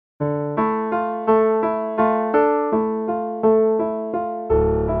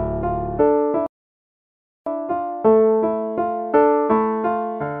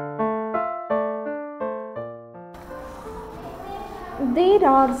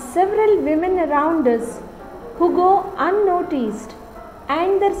are several women around us who go unnoticed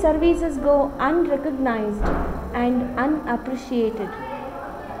and their services go unrecognized and unappreciated.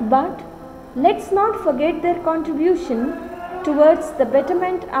 But let's not forget their contribution towards the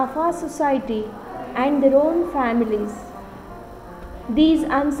betterment of our society and their own families. These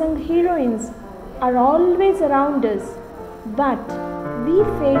unsung heroines are always around us, but we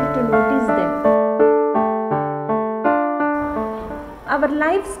fail to notice them. Our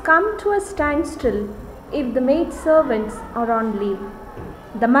lives come to a standstill if the maid servants are on leave.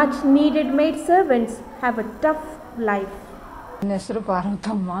 The much needed maid servants have a tough life. ನನ್ನ ಹೆಸರು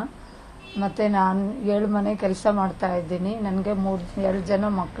ಪಾರ್ವತಮ್ಮ. ಮತ್ತು ನಾನು 7 ಮನೆ ಕೆಲಸ ಮಾಡ್ತಾ ಇದ್ದೀನಿ. ನನಗೆ 2 ಜನ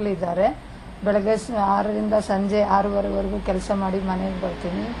ಮಕ್ಕಳಿದ್ದಾರೆ. ಬೆಳಗ್ಗೆ 6ರಿಂದ ಸಂಜೆ 6:30ವರೆಗೂ ಕೆಲಸ ಮಾಡಿ ಮನೆಗೆ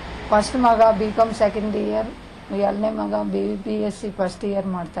ಬರ್ತೀನಿ. ಫಸ್ಟ್ ಮಗ BCom ಸೆಕೆಂಡ್ ಇಯರ್, 2ನೇ ಮಗ BSc ಫಸ್ಟ್ ಇಯರ್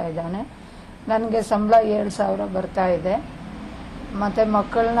ಮಾಡ್ತಾ ಇದ್ದಾನೆ. ನನಗೆ ಸಂಬಳ 7,000 ಬರ್ತಾ ಇದೆ. ಮತ್ತು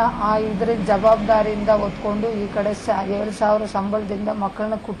ಮಕ್ಕಳನ್ನ ಇದ್ರ ಜವಾಬ್ದಾರಿಯಿಂದ ಹೊತ್ಕೊಂಡು ಈ ಕಡೆ 7,000 ಸಂಬಳದಿಂದ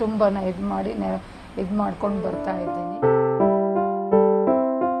ಮಕ್ಕಳನ್ನ ಕುಟುಂಬನ ಇದು ಮಾಡ್ಕೊಂಡು ಬರ್ತಾ ಇದ್ದೀನಿ.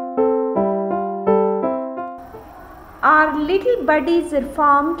 Our little buddies are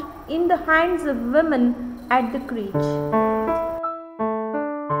formed in the hands of women at the creche.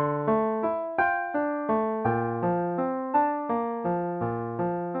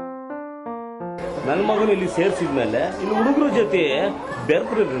 ನನ್ನ ಮಗನು ಇಲ್ಲಿ ಸೇರಿಸಿದ್ಮೇಲೆ ಇಲ್ಲಿ ಹುಡುಗರ ಜೊತೆ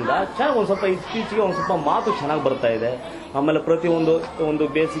ಬೆರೆತಿರೋದ್ರಿಂದ ಚೆನ್ನಾಗಿ ಒಂದು ಸ್ವಲ್ಪ ಇತ್ತೀಚೆಗೆ ಒಂದು ಸ್ವಲ್ಪ ಮಾತು ಚೆನ್ನಾಗಿ ಬರ್ತಾ ಇದೆ. ಆಮೇಲೆ ಪ್ರತಿಯೊಂದು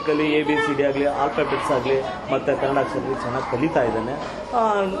ಬೇಸಿಕಲಿ ABCD ಆಗಲಿ, ಆಲ್ಫಾಬೆಟ್ಸ್ ಆಗಲಿ ಮತ್ತು ಕನ್ನಡ ಅಕ್ಷರ ಚೆನ್ನಾಗಿ ಕಲಿತಾ ಇದ್ದಾನೆ.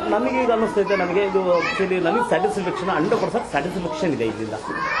 ನಮಗೆ ಈಗ ಅನ್ನಿಸ್ತೈತೆ, ನನಗೆ ಇದು ಆ್ಯಕ್ಚುಲಿ ನನಗೆ ಸ್ಯಾಟಿಸ್ಫ್ಯಾಕ್ಷನ್ 100% ಸ್ಯಾಟಿಸ್ಫ್ಯಾಕ್ಷನ್ ಇದೆ ಇದರಿಂದ.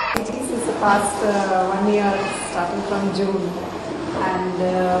 Past 1 year starting from June, and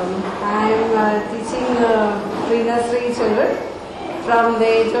I am teaching pre-nursery children from the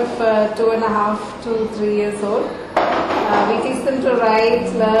age of 2.5 to 3 years old. We teach them to write,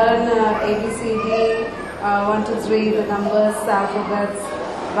 learn ABCD, 1 to 3, the numbers, alphabets,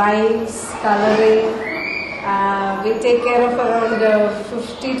 rhymes, coloring. We take care of around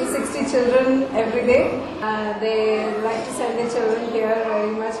 50 to 60 children every day. They like to send their children here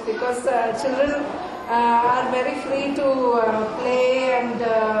very much because children are very free to play and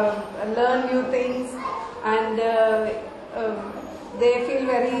learn new things, and they feel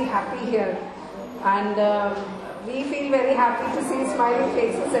very happy here, and we feel very happy to see smiling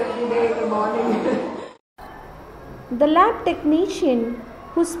faces every day in the morning. The lab technician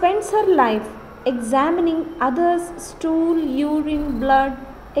who spends her life examining others' stool, urine, blood,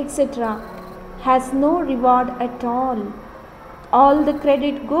 etc. has no reward at all. All the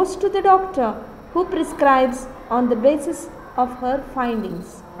credit goes to the doctor who prescribes on the basis of her findings.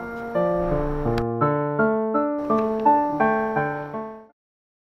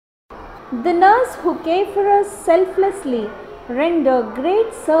 The nurse who care for us selflessly render great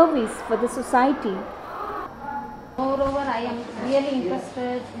service for the society. Moreover, I am really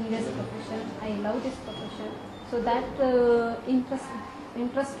interested in this profession. I love this profession. So that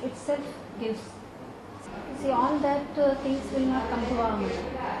interest itself gives. See, all that things will not come to our mind.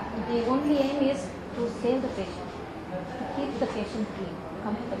 The only aim is to save the patient, to keep the patient clean,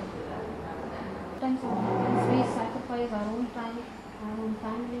 comfortable. Sometimes we sacrifice our own time, our own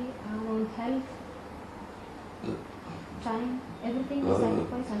family, our own health, time, everything we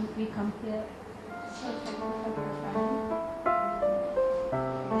sacrifice, and we come here.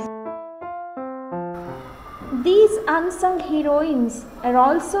 These unsung heroines are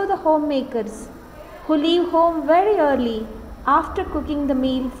also the homemakers who leave home very early after cooking the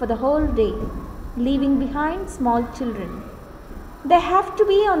meal for the whole day, leaving behind small children. They have to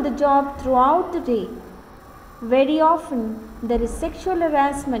be on the job throughout the day. Very often there is sexual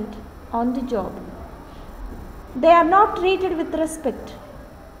harassment on the job. They are not treated with respect.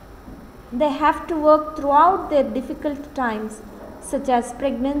 They have to work throughout their difficult times, such as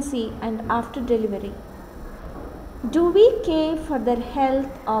pregnancy and after delivery. Do we care for their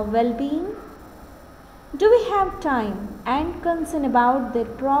health or well-being? Do we have time and concern about their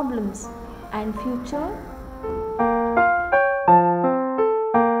problems and future?